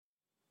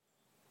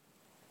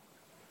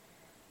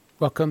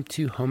Welcome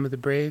to Home of the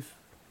Brave.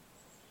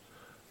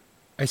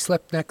 I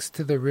slept next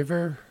to the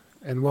river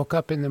and woke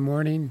up in the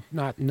morning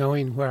not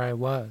knowing where I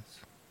was.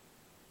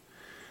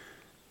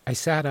 I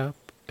sat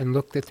up and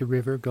looked at the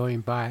river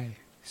going by,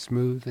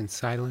 smooth and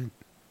silent.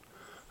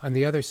 On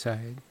the other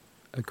side,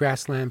 a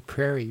grassland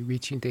prairie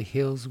reaching to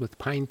hills with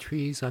pine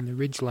trees on the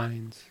ridge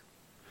lines.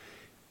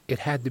 It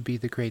had to be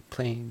the Great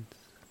Plains.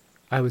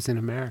 I was in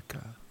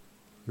America.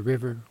 The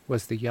river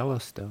was the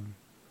Yellowstone.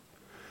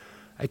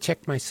 I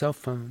checked my cell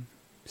phone.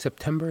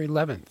 September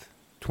 11th,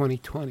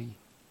 2020.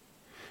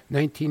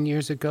 19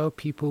 years ago,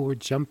 people were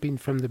jumping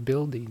from the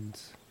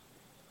buildings.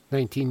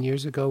 19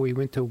 years ago, we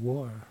went to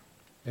war,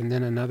 and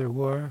then another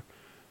war,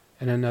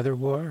 and another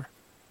war.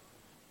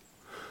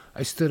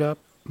 I stood up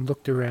and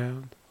looked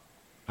around.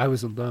 I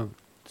was alone,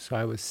 so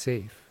I was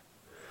safe.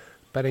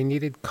 But I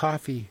needed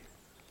coffee,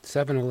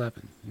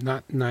 7-Eleven,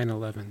 not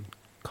 9/11,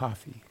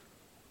 coffee.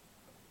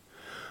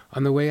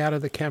 On the way out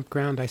of the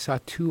campground, I saw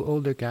two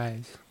older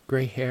guys,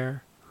 gray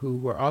hair, who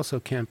were also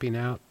camping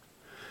out.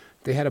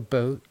 They had a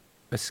boat,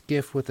 a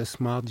skiff with a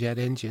small jet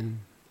engine,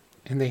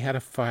 and they had a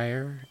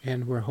fire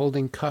and were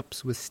holding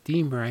cups with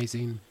steam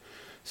rising,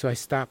 so I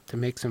stopped to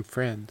make some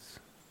friends.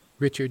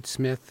 Richard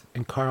Smith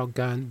and Carl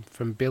Gunn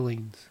from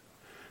Billings.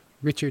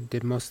 Richard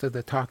did most of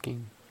the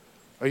talking.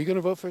 Are you going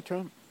to vote for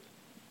Trump?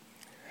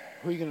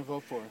 Who are you going to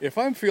vote for? If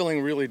I'm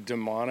feeling really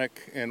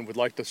demonic and would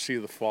like to see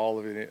the fall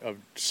of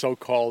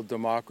so-called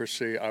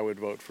democracy, I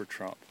would vote for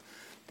Trump.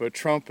 But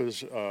Trump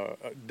is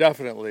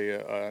definitely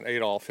an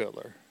Adolf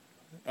Hitler.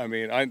 I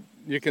mean,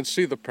 you can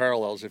see the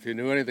parallels if you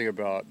knew anything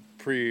about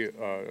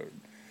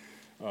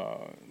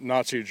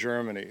Nazi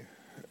Germany,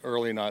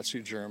 early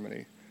Nazi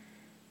Germany.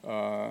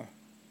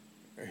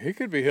 He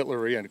could be Hitler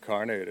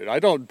reincarnated. I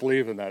don't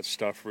believe in that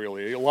stuff,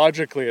 really.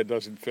 Logically, it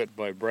doesn't fit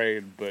my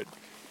brain, but...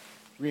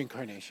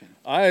 Reincarnation.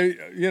 I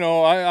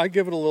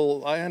give it a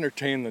little... I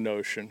entertain the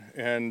notion,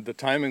 and the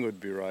timing would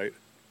be right.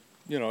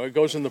 You know, it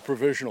goes in the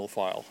provisional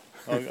file.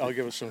 I'll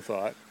give it some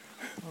thought.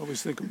 I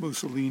always think of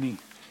Mussolini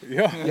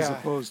as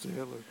opposed to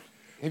Hitler.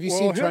 Have you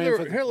seen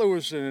Hitler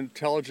was an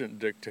intelligent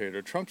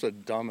dictator. Trump's a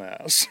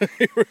dumbass.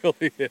 He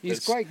really is.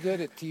 He's quite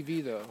good at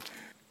TV, though.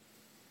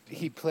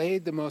 He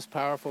played the most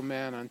powerful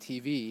man on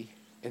TV,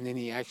 and then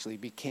he actually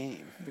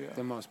became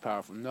the most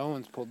powerful. No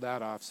one's pulled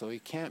that off, so he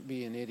can't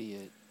be an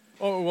idiot.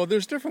 Oh, well,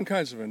 there's different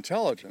kinds of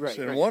intelligence,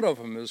 right. One of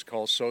them is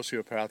called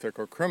sociopathic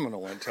or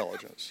criminal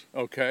intelligence,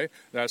 okay?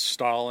 That's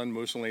Stalin,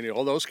 Mussolini,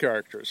 all those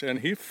characters, and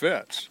he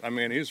fits. I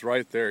mean, he's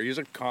right there. He's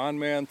a con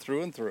man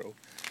through and through.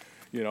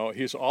 You know,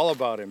 he's all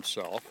about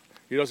himself.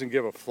 He doesn't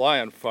give a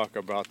flying fuck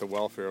about the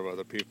welfare of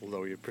other people,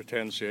 though he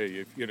pretends,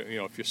 hey,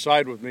 if you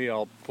side with me,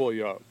 I'll pull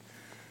you up.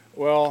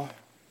 Well,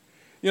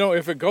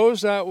 if it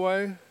goes that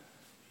way,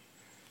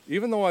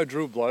 even though I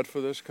drew blood for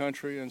this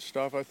country and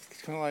stuff, I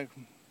kind of like...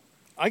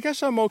 I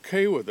guess I'm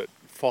okay with it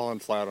falling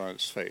flat on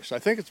its face. I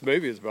think it's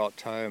about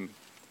time,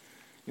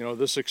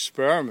 this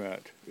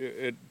experiment,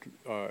 it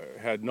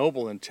had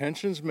noble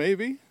intentions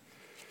maybe,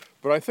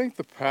 but I think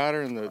the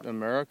pattern that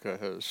America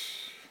has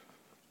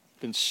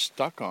been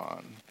stuck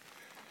on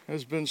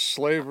has been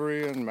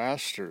slavery and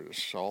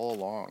masters all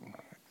along.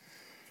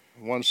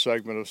 One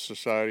segment of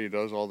society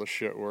does all the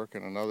shit work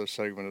and another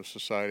segment of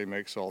society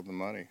makes all the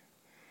money.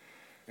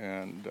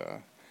 And,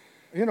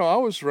 I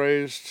was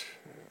raised...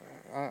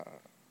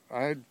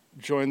 I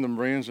joined the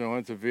Marines and I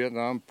went to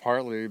Vietnam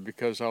partly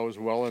because I was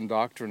well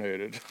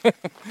indoctrinated.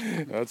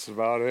 That's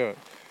about it.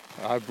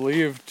 I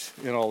believed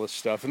in all this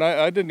stuff. And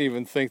I didn't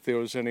even think there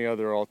was any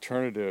other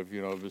alternative,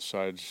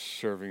 besides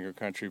serving your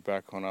country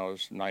back when I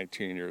was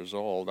 19 years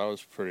old. I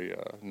was pretty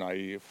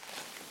naive.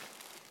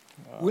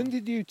 When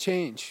did you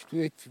change?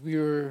 If you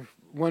were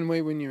one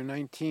way when you were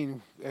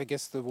 19, I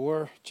guess the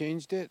war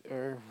changed it,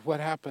 or what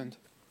happened?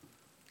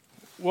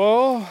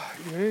 Well,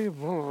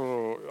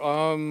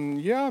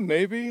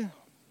 maybe.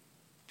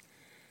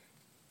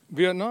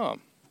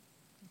 Vietnam.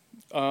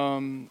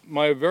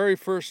 My very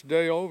first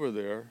day over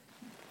there,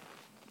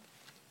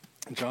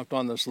 I jumped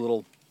on this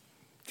little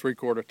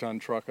 3/4-ton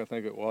truck, I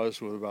think it was,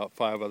 with about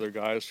 5 other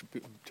guys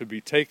to be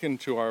taken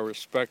to our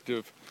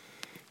respective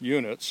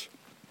units,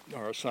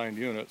 our assigned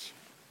units.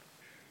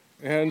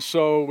 And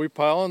so we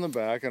pile in the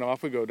back and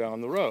off we go down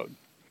the road.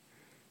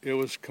 It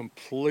was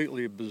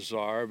completely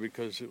bizarre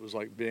because it was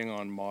like being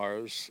on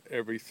Mars.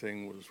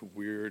 Everything was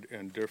weird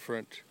and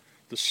different.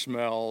 The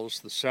smells,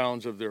 the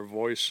sounds of their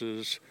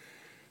voices.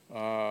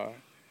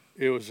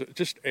 It was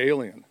just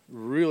alien,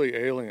 really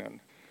alien.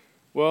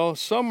 Well,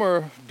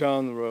 somewhere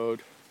down the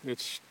road,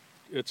 it's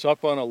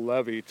up on a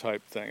levee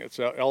type thing. It's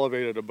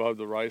elevated above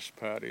the rice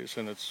paddies,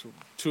 and it's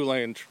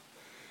 2-lane,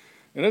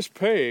 and it's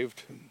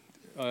paved,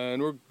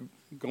 and we're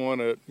going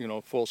at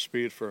full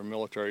speed for a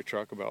military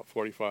truck, about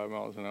 45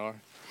 miles an hour.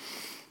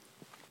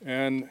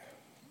 And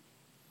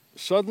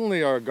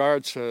suddenly our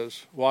guard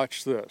says,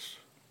 "Watch this."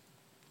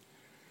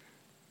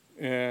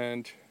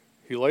 And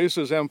he lays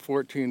his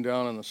M14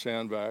 down on the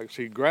sandbags.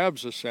 He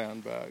grabs a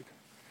sandbag.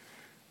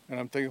 And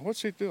I'm thinking,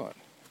 what's he doing?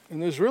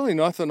 And there's really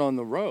nothing on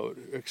the road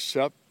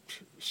except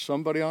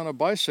somebody on a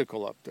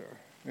bicycle up there.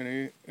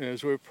 And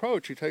as we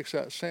approach, he takes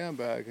that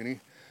sandbag and he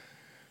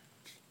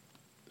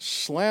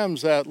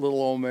slams that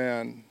little old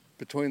man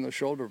between the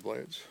shoulder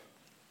blades.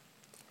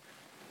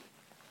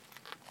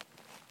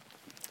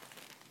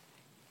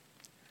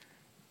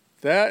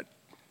 That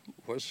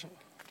was,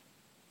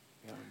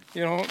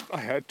 I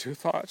had two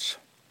thoughts.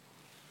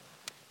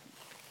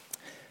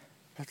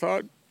 I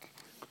thought,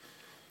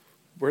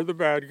 we're the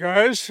bad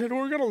guys and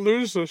we're going to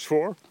lose this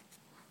war.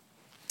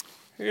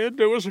 And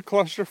it was a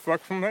clusterfuck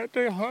from that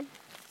day on.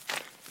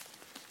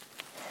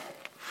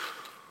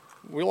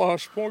 We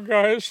lost more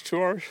guys to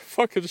our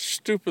fucking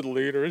stupid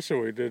leaders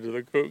than we did to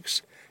the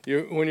kooks.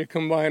 When you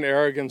combine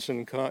arrogance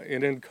and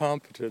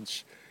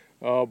incompetence,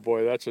 oh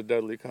boy, that's a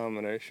deadly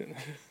combination.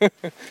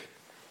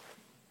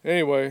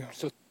 Anyway.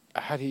 So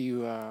how do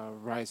you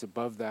rise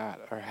above that?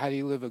 Or how do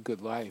you live a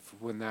good life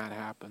when that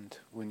happened,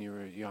 when you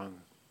were young?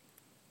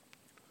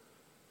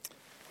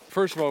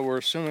 First of all, we're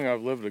assuming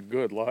I've lived a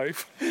good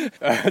life.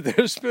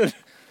 There's been,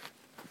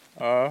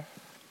 I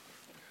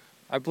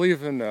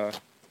believe in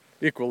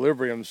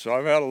equilibrium, so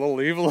I've had a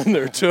little evil in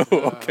there too,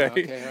 okay?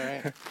 Okay, all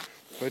right.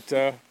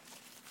 But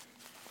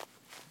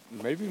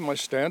maybe my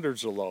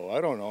standards are low,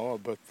 I don't know.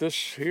 But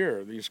this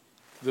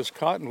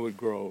cottonwood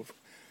grove,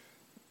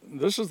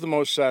 this is the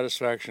most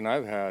satisfaction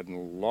I've had in a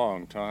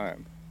long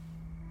time.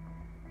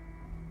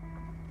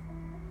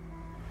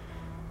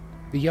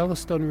 The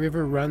Yellowstone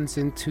River runs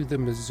into the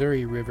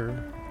Missouri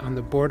River on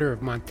the border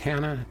of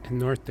Montana and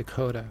North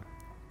Dakota,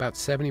 about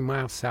 70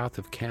 miles south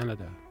of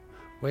Canada,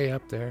 way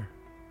up there.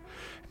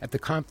 At the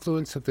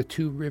confluence of the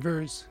two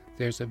rivers,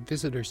 there's a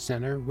visitor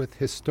center with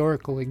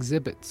historical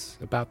exhibits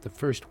about the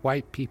first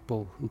white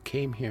people who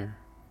came here.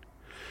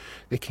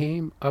 They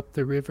came up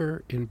the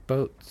river in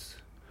boats.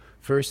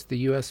 First, the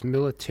U.S.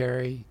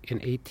 military in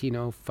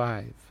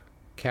 1805,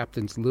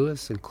 Captains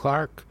Lewis and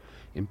Clark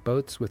in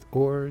boats with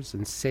oars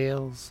and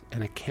sails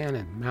and a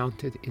cannon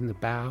mounted in the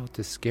bow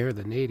to scare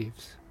the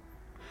natives.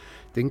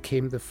 Then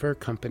came the fur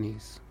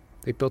companies.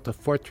 They built a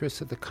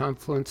fortress at the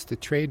confluence to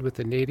trade with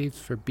the natives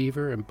for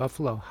beaver and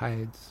buffalo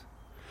hides.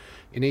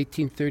 In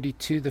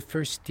 1832, the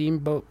first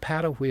steamboat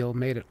paddle wheel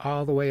made it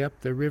all the way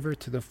up the river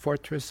to the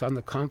fortress on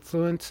the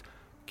confluence,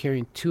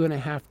 carrying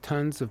 2.5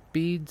 tons of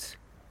beads,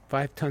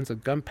 5 tons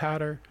of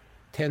gunpowder,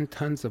 10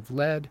 tons of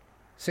lead,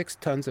 6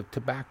 tons of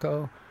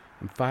tobacco,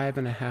 and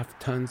 5.5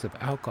 tons of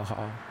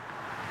alcohol.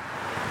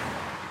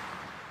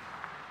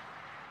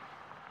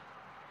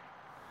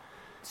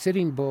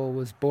 Sitting Bull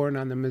was born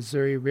on the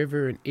Missouri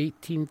River in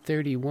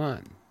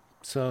 1831,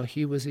 so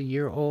he was a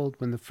year old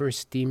when the first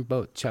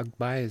steamboat chugged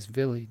by his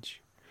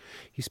village.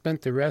 He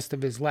spent the rest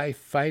of his life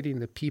fighting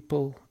the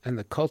people and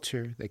the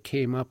culture that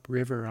came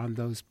upriver on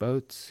those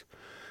boats,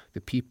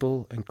 the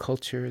people and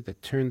culture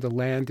that turned the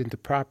land into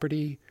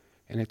property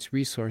and its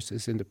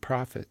resources into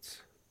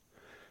profits.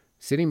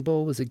 Sitting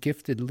Bull was a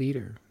gifted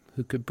leader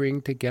who could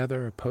bring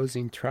together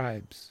opposing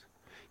tribes.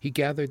 He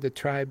gathered the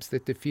tribes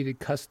that defeated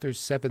Custer's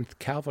 7th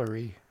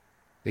Cavalry.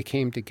 They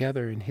came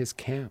together in his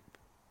camp.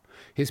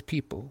 His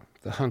people,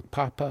 the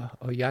Hunkpapa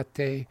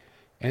Oyate,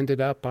 ended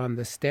up on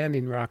the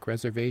Standing Rock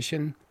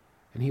Reservation,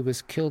 and he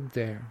was killed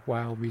there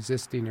while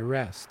resisting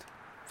arrest,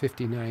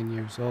 59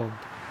 years old.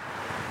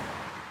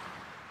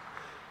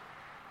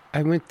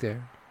 I went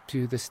there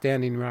to the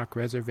Standing Rock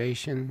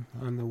Reservation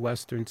on the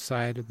western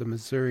side of the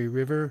Missouri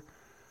River.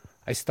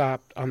 I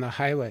stopped on the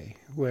highway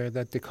where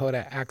the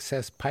Dakota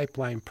Access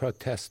Pipeline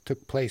protest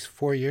took place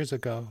 4 years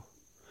ago.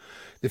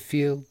 The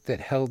field that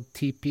held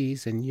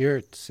teepees and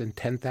yurts and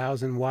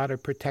 10,000 water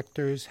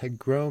protectors had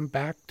grown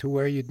back to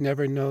where you'd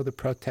never know the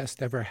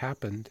protest ever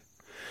happened.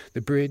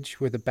 The bridge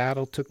where the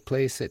battle took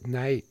place at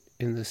night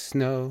in the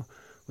snow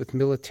with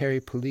military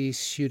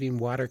police shooting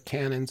water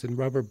cannons and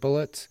rubber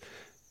bullets,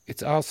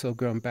 it's also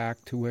grown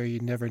back to where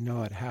you'd never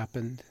know it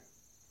happened.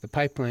 The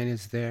pipeline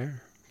is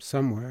there,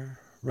 somewhere,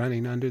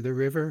 running under the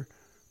river,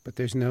 but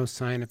there's no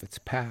sign of its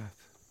path.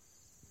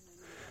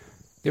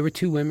 There were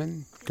 2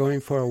 women going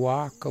for a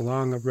walk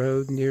along a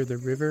road near the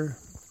river.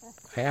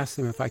 I asked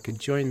them if I could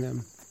join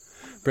them.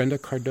 Brenda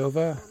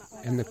Cordova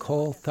and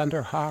Nicole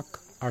Thunderhawk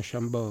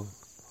Archambault.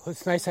 Well,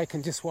 it's nice I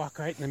can just walk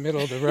right in the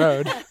middle of the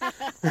road.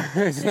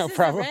 There's no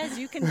problem. This is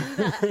you can do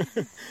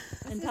that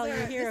until you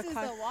hear a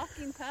car. This is a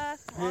walking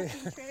path,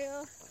 walking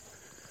trail.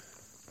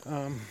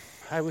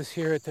 I was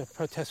here at the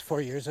protest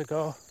 4 years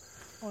ago.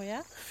 Oh, yeah?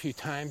 A few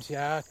times,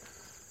 yeah.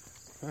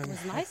 It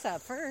was nice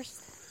at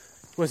first.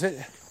 Was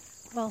it?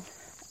 Well,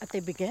 at the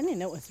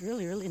beginning, it was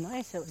really, really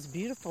nice. It was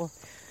beautiful.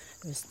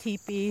 There was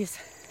teepees.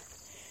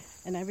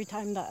 And every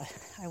time that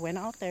I went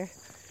out there,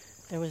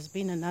 there was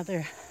being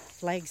another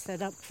flag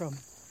set up from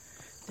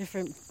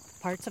different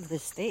parts of the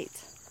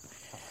state.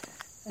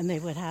 And they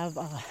would have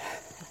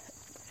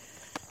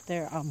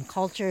their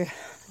culture,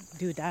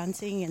 do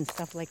dancing and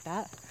stuff like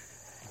that.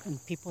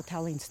 And people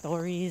telling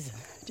stories,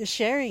 just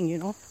sharing, you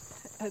know.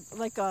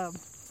 Like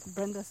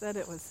Brenda said,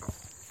 it was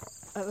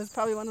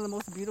probably one of the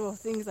most beautiful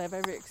things I've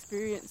ever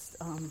experienced,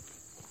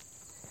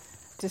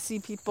 to see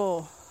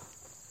people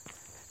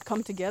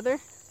come together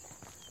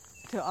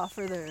to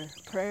offer their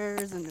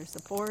prayers and their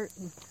support.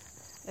 And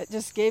it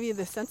just gave you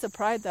this sense of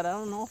pride that I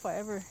don't know if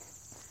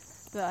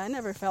that I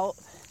never felt.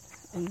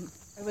 And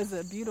it was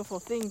a beautiful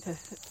thing to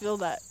feel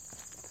that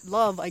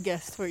love, I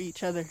guess, for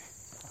each other.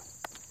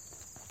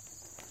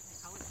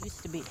 How it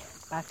used to be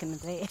back in the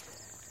day.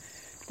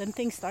 Then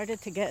things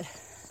started to get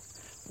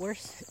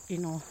worse,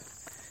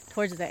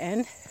 towards the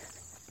end.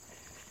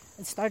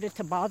 It started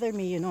to bother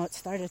me, it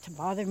started to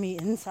bother me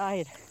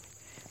inside.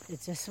 It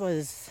just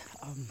was,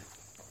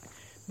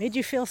 made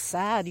you feel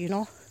sad,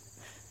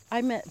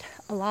 I met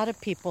a lot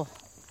of people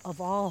of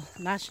all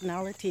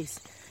nationalities,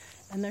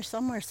 and there's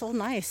some are so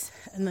nice,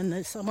 and then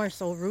there's some are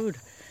so rude.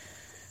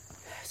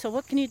 So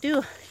what can you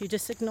do? You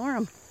just ignore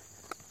them.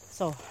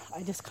 So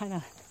I just kind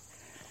of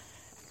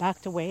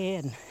backed away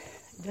and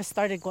just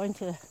started going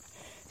to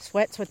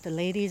sweats with the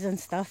ladies and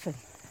stuff, and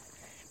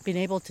being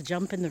able to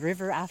jump in the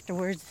river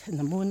afterwards in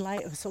the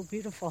moonlight. It was so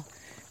beautiful.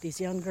 These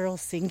young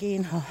girls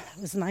singing. Oh,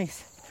 it was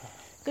nice.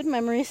 Good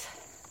memories.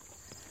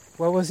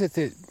 What was it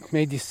that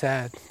made you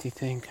sad, do you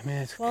think? I mean,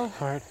 it's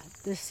hard.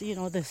 This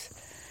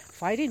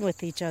fighting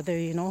with each other,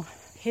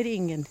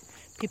 hitting and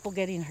people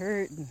getting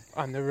hurt. And,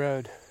 on the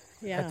road,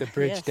 yeah, at the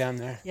bridge yes, down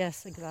there.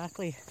 Yes,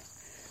 exactly.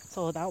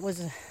 So that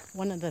was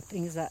one of the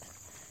things that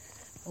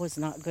was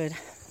not good.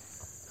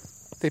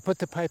 They put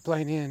the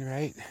pipeline in,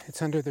 right?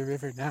 It's under the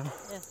river now.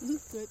 Yes.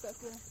 Mm-hmm. Right back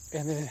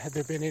there. And then, had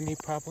there been any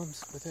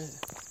problems with it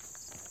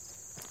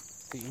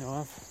that you know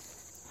of?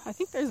 I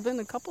think there's been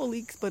a couple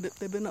leaks, but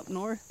they've been up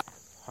north.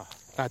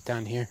 Not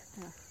down here.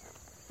 Yeah.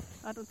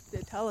 I don't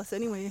think they tell us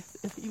anyway,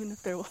 even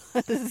if there was.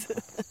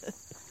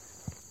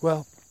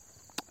 Well,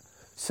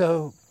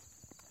 so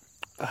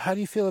how do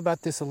you feel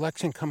about this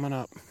election coming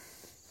up?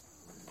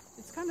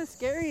 It's kind of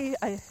scary.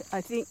 I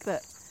think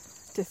that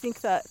to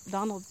think that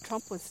Donald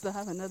Trump would still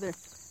have another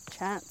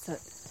chance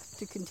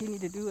to continue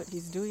to do what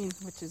he's doing,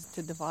 which is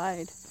to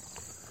divide.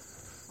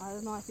 I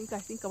don't know. I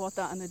think about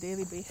that on a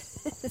daily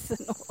basis.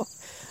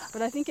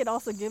 But I think it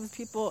also gives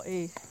people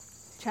a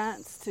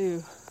chance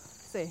to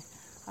say,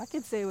 I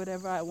can say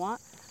whatever I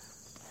want.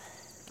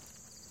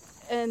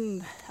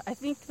 And I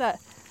think that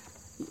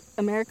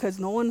America is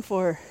known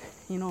for,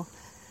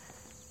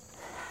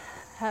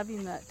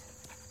 having that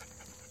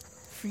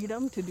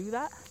freedom to do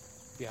that.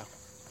 Yeah.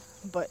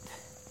 But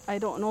I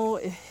don't know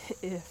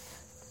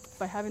if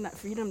by having that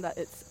freedom that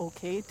it's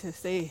okay to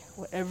say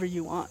whatever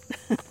you want.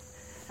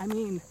 I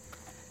mean,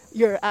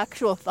 your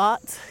actual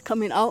thoughts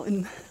coming out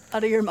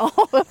of your mouth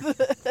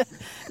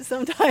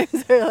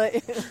sometimes are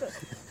like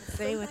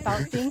Say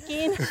without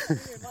thinking.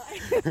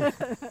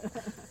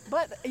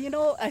 But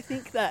I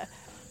think that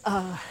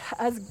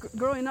as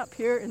growing up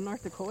here in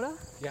North Dakota,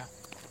 Yeah.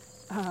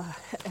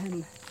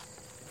 and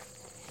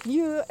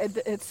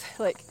it's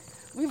like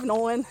we've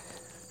known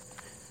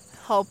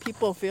how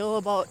people feel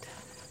about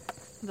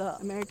the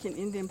American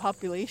Indian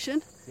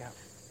population. Yeah.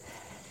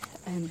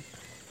 And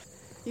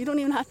you don't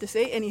even have to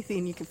say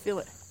anything, you can feel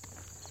it.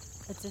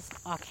 It's just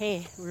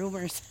okay,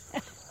 rumors.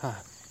 Huh.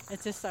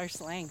 It's just our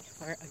slang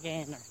for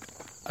again,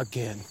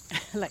 Again.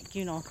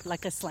 or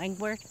like a slang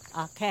word.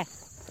 Okay.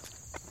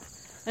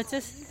 It's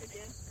just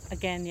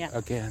again, yeah.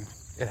 Again.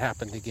 It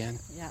happened again.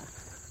 Yeah.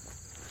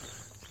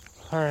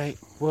 All right.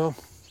 Well,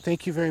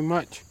 thank you very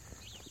much.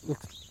 Look,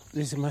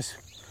 this must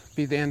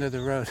be the end of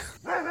the road.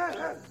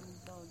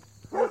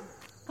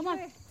 Come on.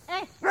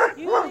 Hey,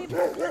 you leave.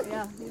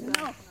 Yeah.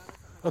 No.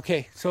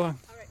 Okay, so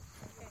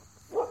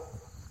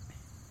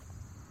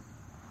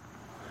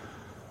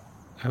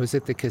I was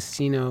at the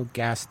casino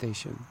gas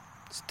station,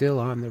 still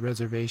on the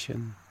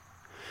reservation.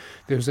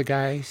 There was a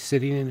guy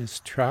sitting in his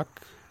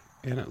truck,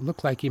 and it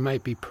looked like he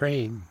might be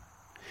praying.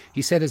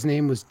 He said his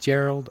name was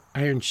Gerald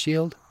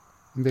Ironshield,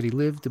 and that he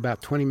lived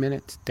about 20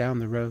 minutes down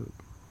the road.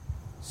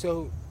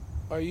 So,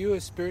 are you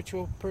a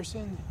spiritual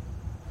person?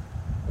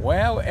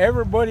 Well,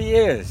 everybody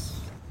is.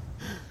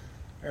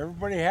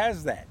 Everybody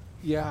has that.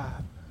 Yeah.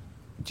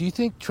 Do you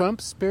think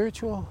Trump's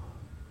spiritual?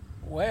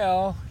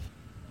 Well,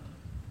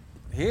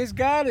 he's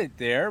got it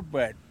there,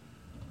 but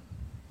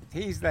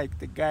he's like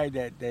the guy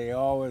that they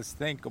always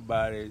think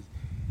about is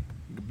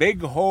a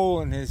big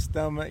hole in his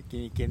stomach,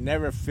 and you can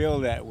never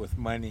fill that with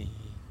money.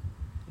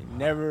 He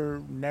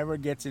never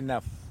gets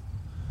enough.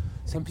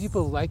 Some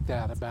people like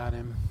that about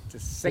him. It's a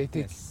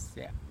sickness.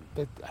 Yeah.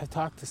 But I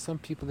talked to some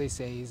people, they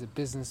say he's a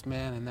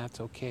businessman and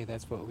that's okay.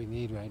 That's what we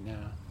need right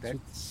now.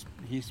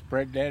 He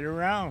spread that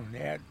around.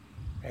 They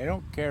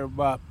don't care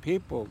about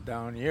people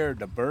down here,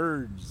 the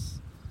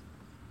birds,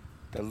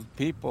 the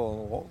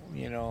people,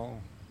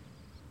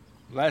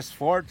 less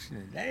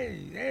fortunate.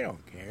 They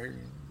don't care.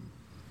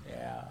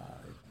 Yeah.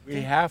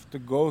 We have to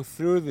go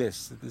through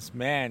this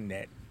man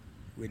that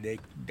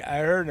I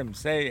heard him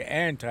say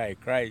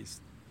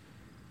Antichrist.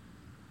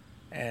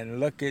 And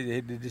look at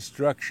the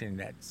destruction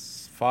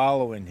that's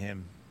following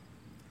him.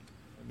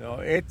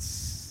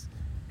 It's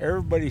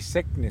everybody's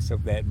sickness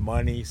of that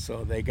money,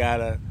 so they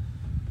gotta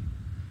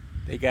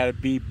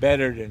be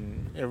better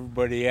than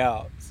everybody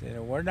else.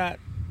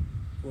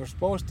 We're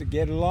supposed to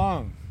get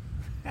along.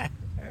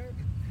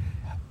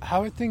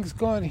 How are things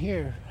going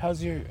here? How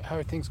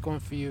are things going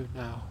for you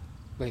now,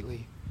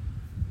 lately?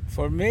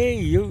 For me,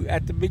 you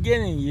at the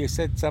beginning you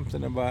said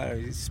something about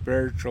a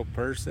spiritual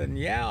person.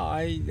 Yeah,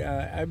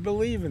 I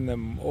believe in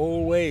them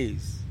old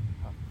ways,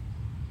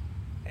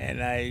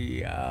 and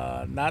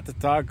I not to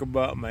talk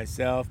about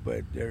myself,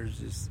 but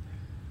there's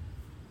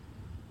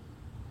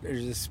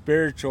a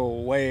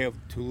spiritual way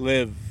to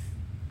live,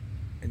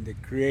 and the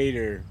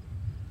Creator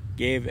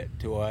gave it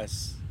to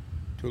us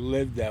to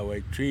live that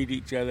way, treat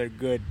each other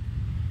good.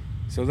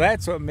 So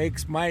that's what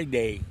makes my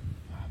day,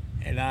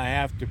 and I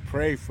have to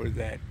pray for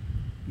that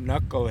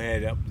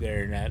knucklehead up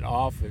there in that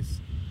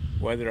office,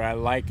 whether I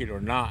like it or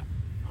not.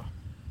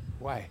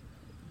 Why?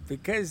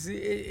 Because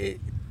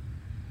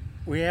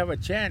we have a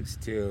chance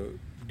to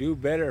do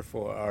better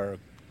for our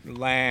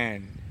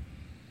land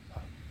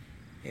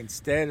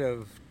instead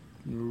of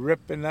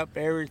ripping up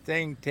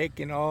everything,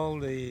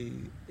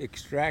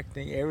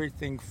 extracting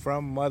everything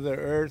from Mother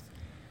Earth.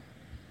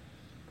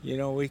 You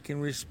know, we can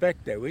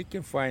respect that. We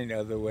can find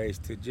other ways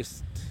to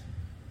just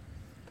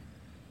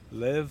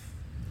live.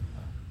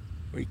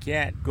 We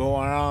can't go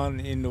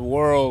around in the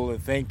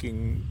world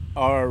thinking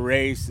our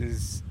race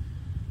is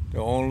the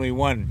only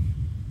one.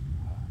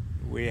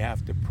 We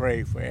have to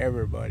pray for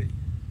everybody.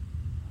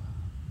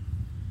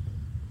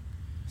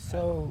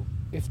 So,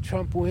 if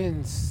Trump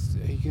wins,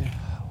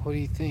 what do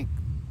you think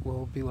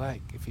will it be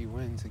like if he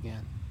wins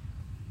again?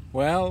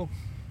 Well,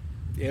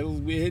 it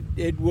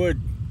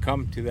would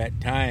come to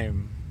that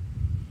time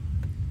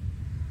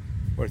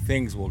where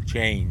things will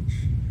change.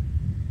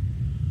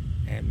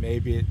 And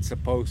maybe it's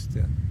supposed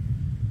to.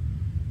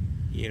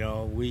 You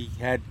know, we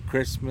had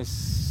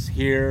Christmas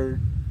here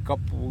a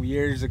couple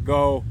years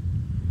ago,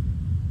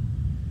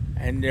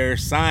 and there are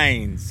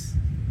signs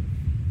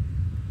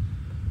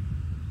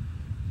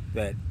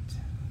that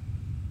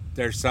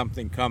there's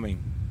something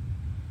coming.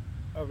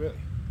 Oh, really?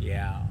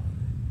 Yeah.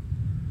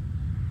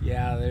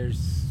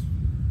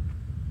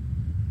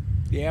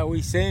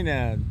 We seen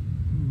a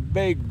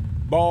big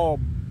ball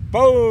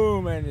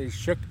boom, and it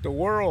shook the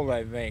world,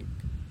 I think.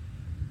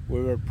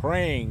 We were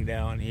praying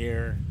down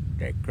here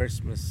that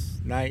Christmas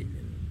night,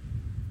 and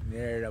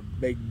there a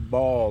big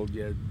ball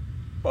just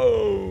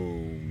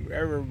boom.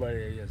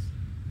 Everybody just...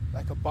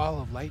 Like a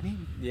ball of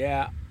lightning?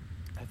 Yeah.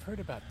 I've heard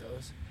about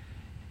those.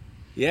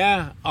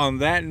 Yeah, on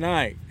that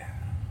night.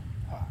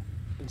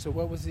 And so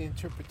what was the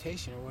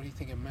interpretation, or what do you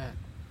think it meant?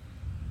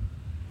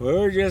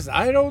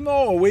 I don't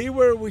know.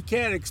 We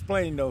can't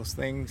explain those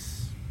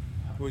things.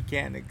 We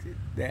can't,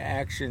 the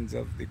actions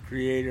of the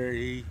Creator,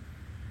 He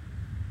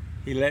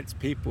lets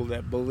people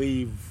that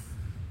believe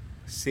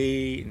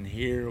see and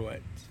hear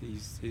what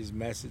his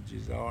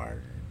messages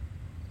are.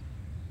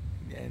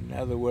 In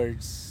other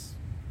words,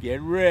 get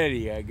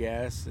ready, I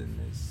guess, and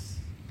this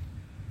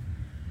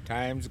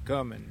time's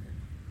coming.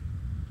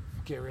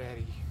 Get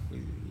ready.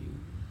 You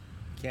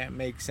can't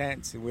make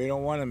sense, and we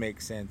don't want to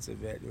make sense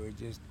of it. We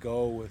just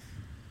go with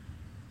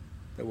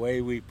the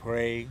way we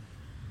pray,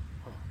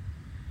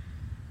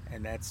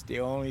 and that's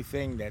the only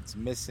thing that's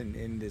missing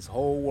in this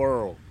whole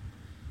world.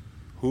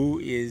 Who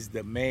is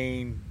the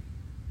main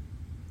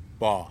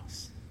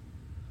boss?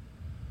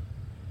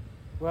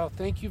 Well,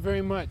 thank you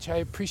very much. I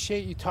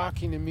appreciate you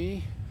talking to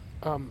me.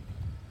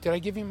 Did I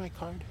give you my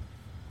card?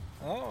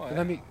 Oh,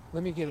 Let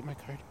me get my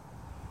card.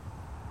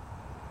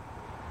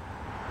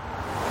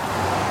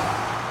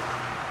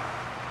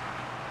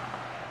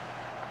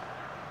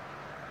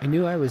 I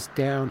knew I was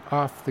down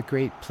off the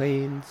Great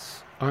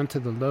Plains onto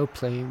the low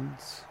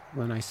plains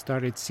when I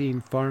started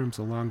seeing farms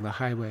along the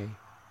highway.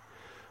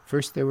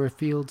 First there were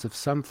fields of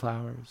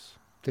sunflowers,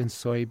 then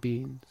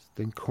soybeans,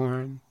 then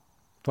corn,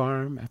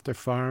 farm after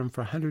farm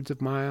for hundreds of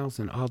miles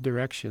in all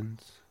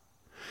directions.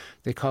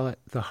 They call it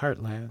the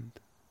Heartland.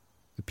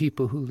 The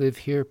people who live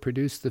here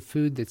produce the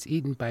food that's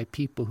eaten by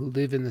people who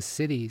live in the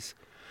cities,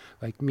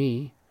 like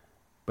me,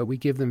 but we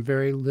give them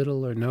very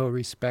little or no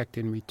respect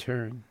in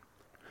return.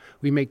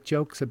 We make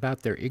jokes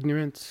about their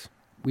ignorance.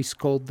 We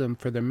scold them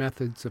for their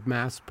methods of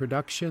mass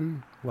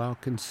production while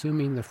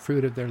consuming the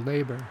fruit of their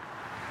labor.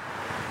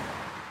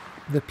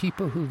 The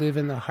people who live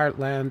in the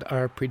Heartland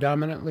are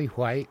predominantly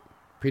white,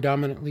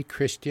 predominantly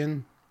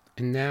Christian,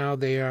 and now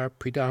they are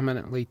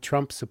predominantly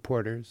Trump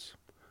supporters.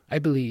 I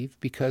believe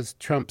because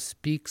Trump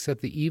speaks of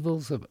the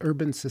evils of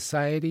urban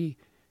society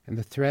and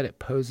the threat it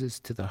poses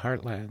to the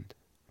Heartland.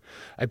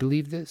 I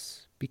believe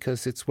this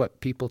because it's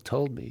what people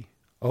told me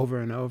over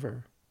and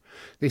over.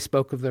 They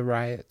spoke of the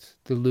riots,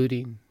 the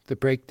looting, the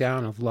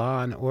breakdown of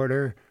law and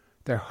order,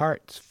 their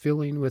hearts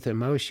filling with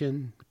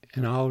emotion,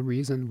 and all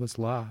reason was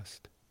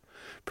lost.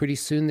 Pretty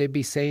soon they'd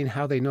be saying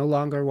how they no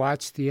longer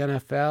watch the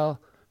NFL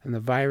and the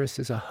virus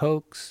is a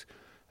hoax,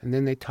 and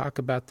then they talk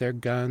about their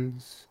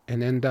guns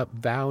and end up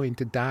vowing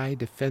to die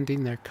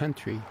defending their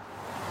country.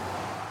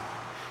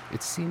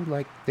 It seemed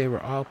like they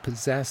were all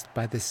possessed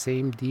by the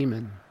same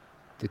demon,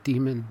 the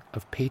demon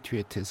of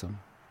patriotism.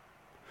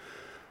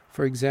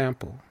 For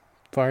example,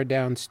 far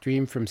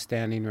downstream from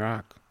Standing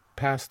Rock,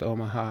 past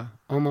Omaha,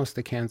 almost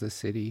to Kansas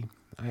City,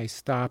 I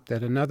stopped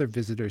at another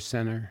visitor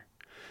center,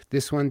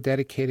 this one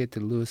dedicated to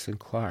Lewis and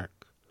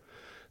Clark.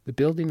 The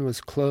building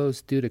was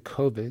closed due to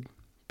COVID,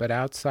 but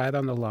outside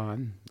on the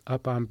lawn,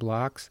 up on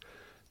blocks,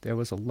 there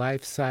was a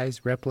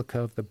life-size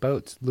replica of the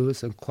boats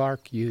Lewis and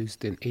Clark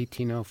used in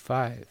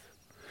 1805.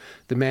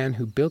 The man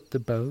who built the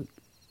boat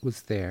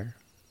was there,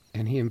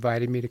 and he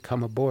invited me to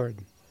come aboard.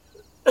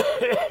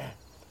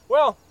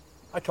 Well,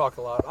 I talk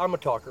a lot. I'm a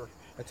talker.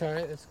 That's all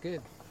right. That's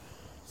good.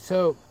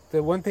 So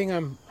the one thing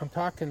I'm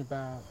talking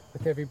about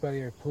with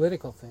everybody are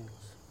political things.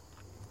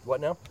 What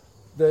now?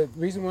 The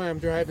reason why I'm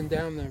driving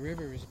down the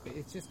river is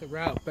it's just a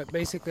route. But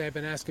basically, I've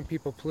been asking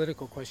people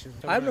political questions.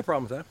 I have no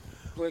problem with that.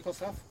 Political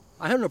stuff.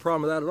 I have no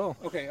problem with that at all.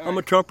 Okay. I'm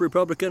a Trump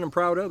Republican and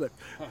proud of it.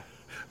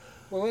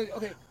 Well,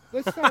 okay.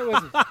 Let's start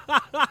with it.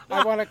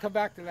 I want to come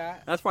back to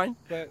that. That's fine.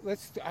 But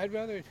I'd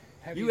rather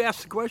have You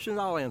ask the question,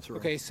 I'll answer it.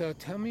 Okay. So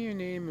tell me your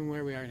name and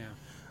where we are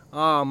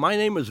now. My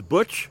name is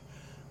Butch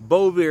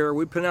Bouvier.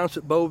 We pronounce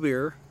it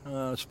Bouvier.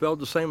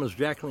 Spelled the same as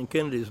Jacqueline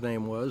Kennedy's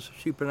name was.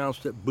 She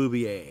pronounced it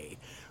Bouvier.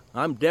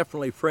 I'm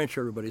definitely French,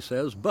 everybody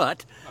says,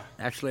 but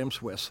actually I'm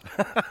Swiss.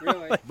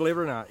 Really? Believe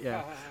it or not,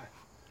 yeah.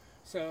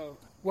 So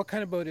what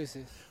kind of boat is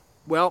this?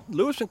 Well,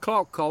 Lewis and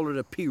Clark called it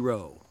a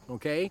Pirot,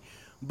 okay?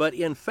 But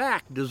in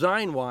fact,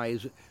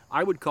 design-wise,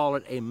 I would call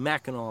it a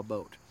Mackinac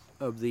boat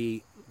of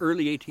the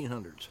early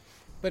 1800s.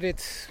 But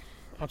it's,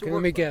 okay,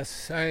 let me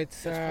guess.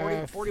 It's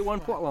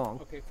 41 foot long.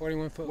 Okay,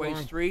 41 foot long.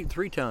 Weighs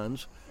 3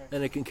 tons,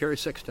 and it can carry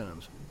 6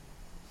 tons.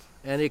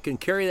 And it can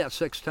carry that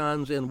 6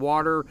 tons in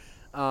water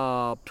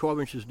 12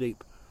 inches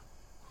deep.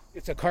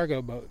 It's a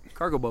cargo boat.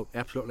 Cargo boat,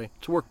 absolutely.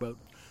 It's a work boat.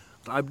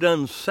 I've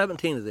done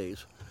 17 of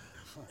these.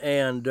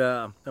 And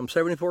I'm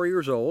 74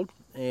 years old,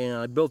 and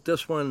I built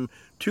this one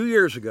 2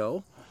 years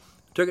ago.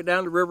 Took it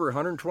down the river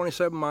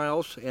 127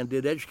 miles and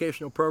did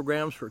educational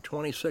programs for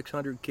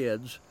 2,600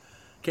 kids.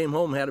 Came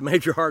home and had a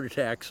major heart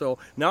attack, so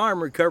now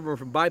I'm recovering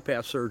from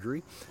bypass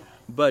surgery.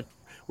 But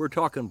we're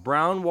talking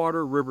brown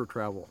water river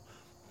travel,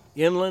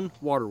 inland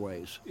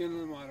waterways.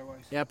 Inland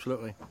waterways.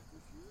 Absolutely.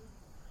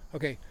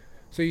 Okay,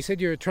 so you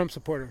said you're a Trump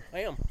supporter. I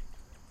am.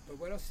 But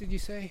what else did you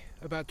say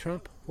about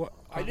Trump? What?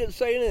 I didn't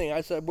say anything. I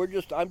said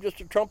I'm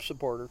just a Trump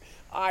supporter.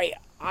 I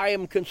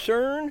am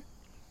concerned.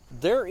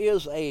 There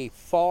is a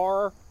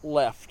far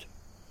left,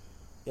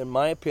 in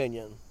my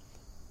opinion,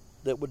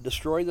 that would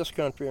destroy this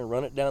country and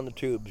run it down the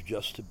tubes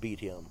just to beat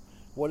him.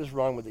 What is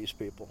wrong with these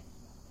people?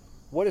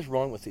 What is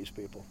wrong with these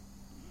people?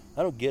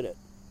 I don't get it.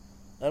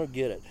 I don't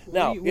get it.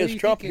 Now, is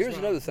Trump, here's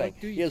another thing.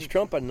 Is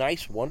Trump a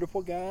nice,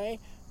 wonderful guy?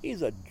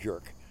 He's a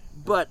jerk.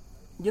 But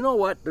you know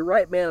what? The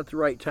right man at the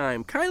right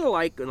time. Kind of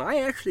like, and I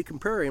actually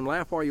compare him,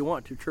 laugh all you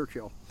want, to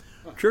Churchill.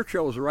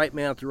 Churchill was the right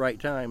man at the right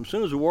time. As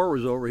soon as the war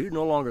was over, he was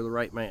no longer the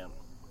right man.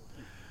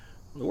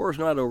 The war's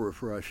not over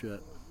for us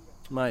yet,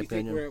 in my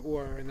opinion. You think we're at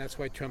war, and that's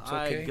why Trump's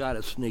okay? I got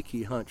a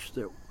sneaky hunch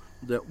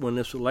that when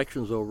this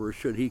election's over,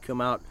 should he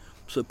come out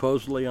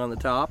supposedly on the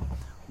top,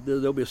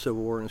 there'll be a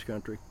civil war in this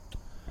country.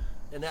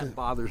 And that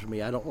bothers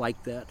me. I don't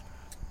like that.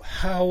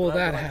 How will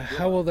that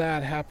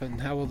happen?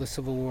 How will the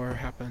Civil War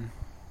happen?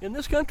 In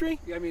this country?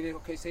 Yeah, I mean,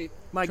 okay, say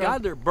my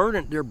Trump. God,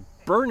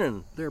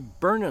 they're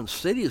burning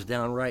cities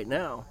down right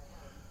now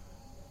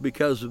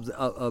because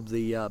of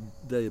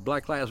the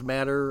Black Lives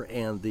Matter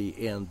and the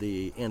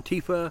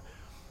Antifa.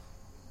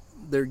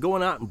 They're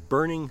going out and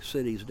burning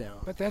cities down.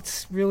 But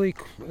that's really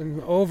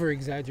an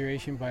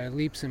over-exaggeration by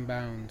leaps and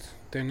bounds.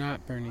 They're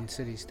not burning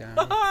cities down.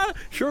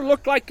 Sure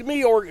looked like to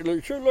me,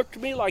 or sure looked to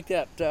me like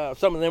that.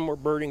 Some of them were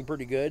burning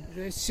pretty good.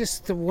 It's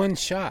just the one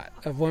shot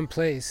of one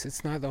place.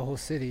 It's not the whole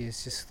city.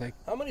 It's just like.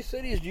 How many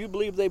cities do you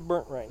believe they've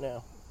burnt right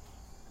now?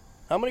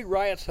 How many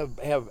riots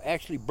have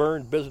actually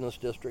burned business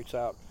districts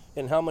out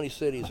in how many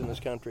cities in this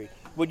country?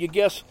 Would you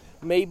guess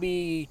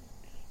maybe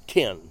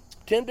 10?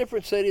 10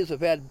 different cities have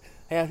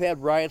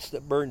had riots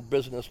that burned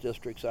business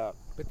districts out.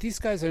 But these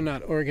guys are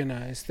not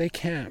organized. They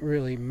can't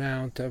really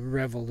mount a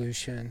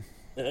revolution.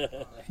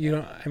 You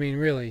don't. I mean,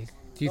 really?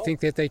 Do you think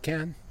that they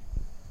can?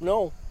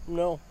 No.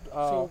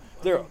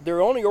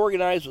 They're only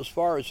organized as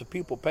far as the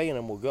people paying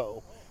them will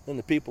go, and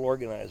the people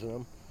organizing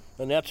them,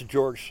 and that's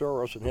George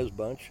Soros and his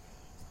bunch.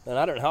 And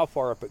I don't know how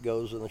far up it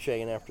goes in the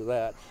chain after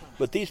that.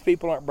 But these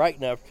people aren't bright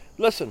enough.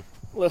 Listen.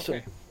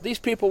 Okay. These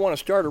people want to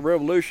start a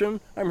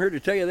revolution. I'm here to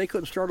tell you they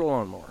couldn't start a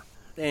lawnmower.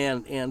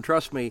 And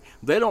trust me,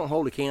 they don't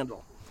hold a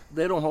candle.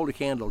 They don't hold a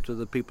candle to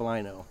the people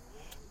I know.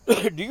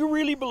 Do you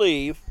really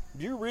believe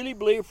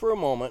for a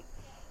moment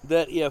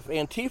that if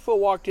Antifa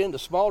walked into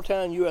small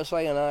town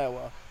USA in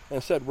Iowa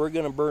and said, we're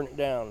going to burn it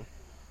down,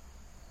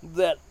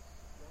 that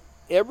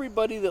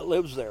everybody that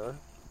lives there,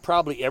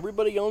 probably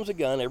everybody owns a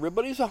gun,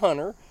 everybody's a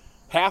hunter,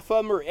 half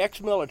of them are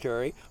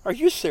ex-military. Are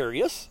you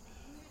serious?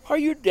 Are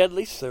you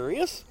deadly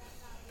serious?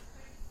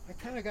 I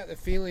kind of got the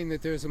feeling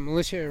that there's a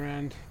militia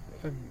around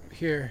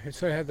here.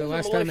 So I had the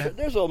last time.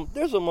 There's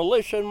a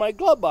militia in my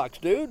glove box,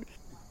 dude.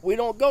 We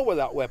don't go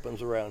without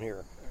weapons around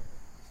here.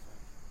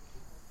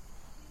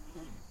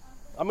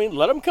 I mean,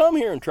 let them come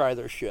here and try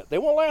their shit. They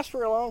won't last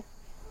very long.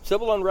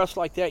 Civil unrest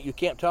like that, you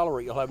can't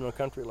tolerate. You'll have no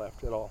country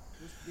left at all.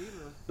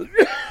 But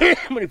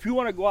if you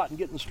want to go out and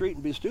get in the street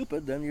and be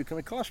stupid, then it's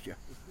going to cost you.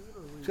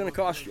 It's going to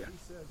cost you.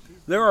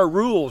 There are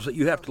rules that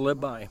you have to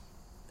live by.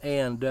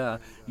 And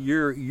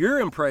your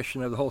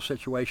impression of the whole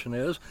situation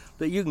is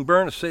that you can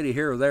burn a city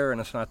here or there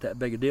and it's not that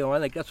big a deal. I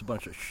think that's a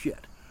bunch of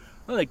shit.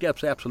 I think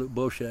that's absolute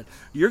bullshit.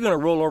 You're going to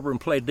roll over and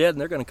play dead, and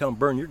they're going to come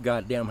burn your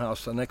goddamn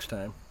house the next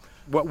time.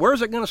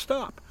 Where's it going to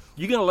stop?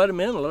 You going to let them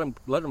in and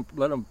let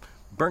them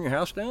burn your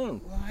house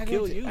down and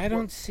kill you? I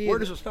don't see Where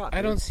it. does it stop?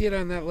 I don't see it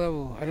on that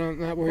level. I'm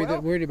not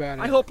worried about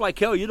it. I hope, like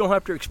hell, you don't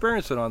have to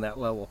experience it on that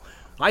level.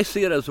 I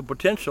see it as a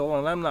potential,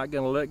 and I'm not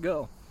going to let it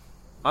go.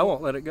 I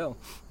won't let it go.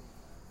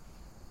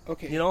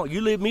 Okay. You know,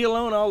 you leave me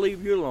alone, I'll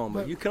leave you alone.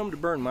 But you come to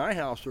burn my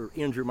house or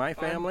injure my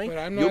family,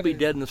 you'll be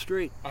dead in the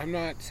street. I'm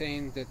not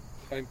saying that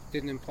I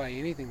didn't imply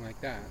anything like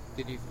that.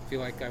 Did you feel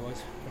like I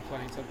was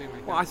implying something like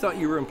that? Well, I thought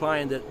you were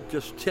implying that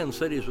just 10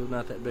 cities was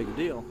not that big a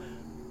deal.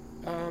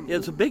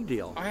 It's a big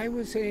deal. I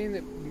was saying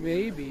that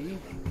maybe,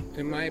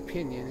 in my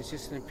opinion, it's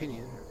just an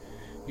opinion,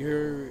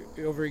 you're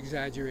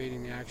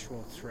over-exaggerating the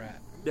actual threat.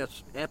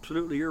 That's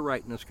absolutely, you're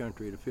right in this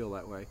country to feel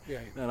that way. Yeah.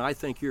 And I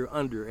think you're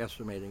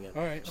underestimating it.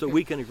 All right. So okay.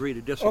 we can agree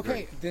to disagree.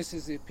 Okay, this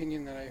is the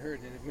opinion that I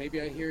heard, and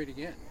maybe I hear it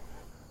again.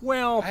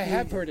 Well, I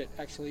have heard it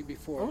actually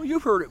before. Oh,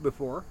 you've heard it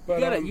before. But,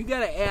 you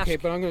gotta ask. Okay,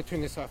 but I'm going to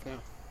turn this off now.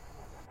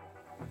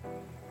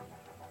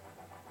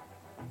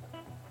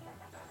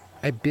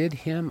 I bid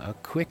him a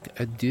quick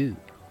adieu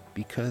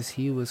because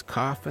he was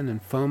coughing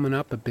and foaming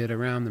up a bit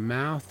around the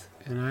mouth,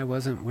 and I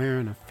wasn't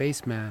wearing a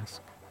face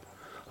mask.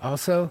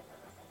 Also,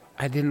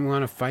 I didn't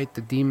want to fight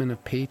the demon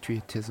of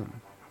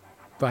patriotism.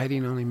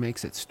 Fighting only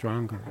makes it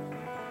stronger.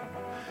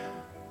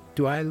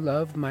 Do I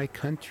love my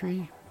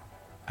country?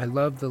 I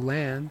love the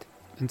land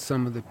and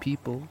some of the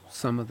people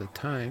some of the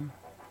time,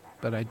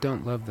 but I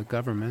don't love the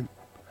government.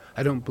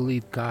 I don't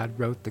believe God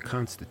wrote the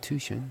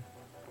Constitution.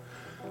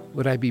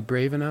 Would I be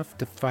brave enough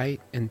to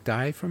fight and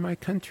die for my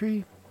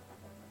country?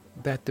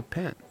 That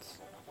depends.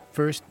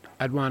 First,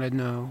 I'd want to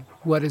know,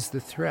 what is the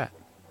threat?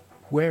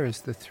 Where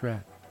is the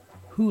threat?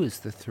 Who is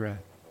the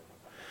threat?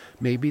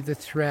 Maybe the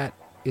threat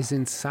is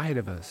inside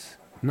of us,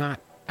 not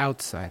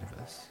outside of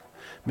us.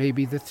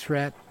 Maybe the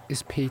threat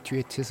is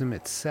patriotism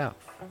itself.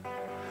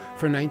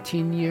 For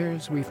 19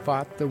 years, we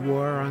fought the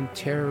war on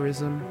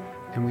terrorism,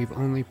 and we've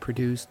only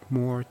produced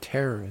more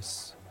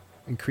terrorists,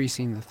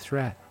 increasing the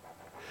threat.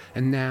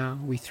 And now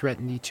we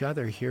threaten each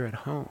other here at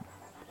home.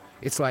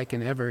 It's like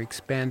an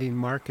ever-expanding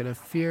market of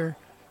fear,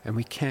 and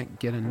we can't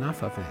get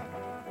enough of it.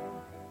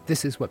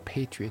 This is what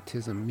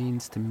patriotism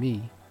means to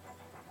me.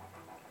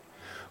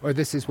 Or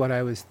this is what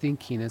I was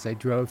thinking as I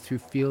drove through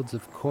fields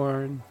of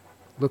corn,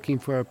 looking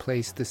for a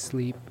place to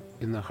sleep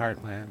in the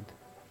heartland.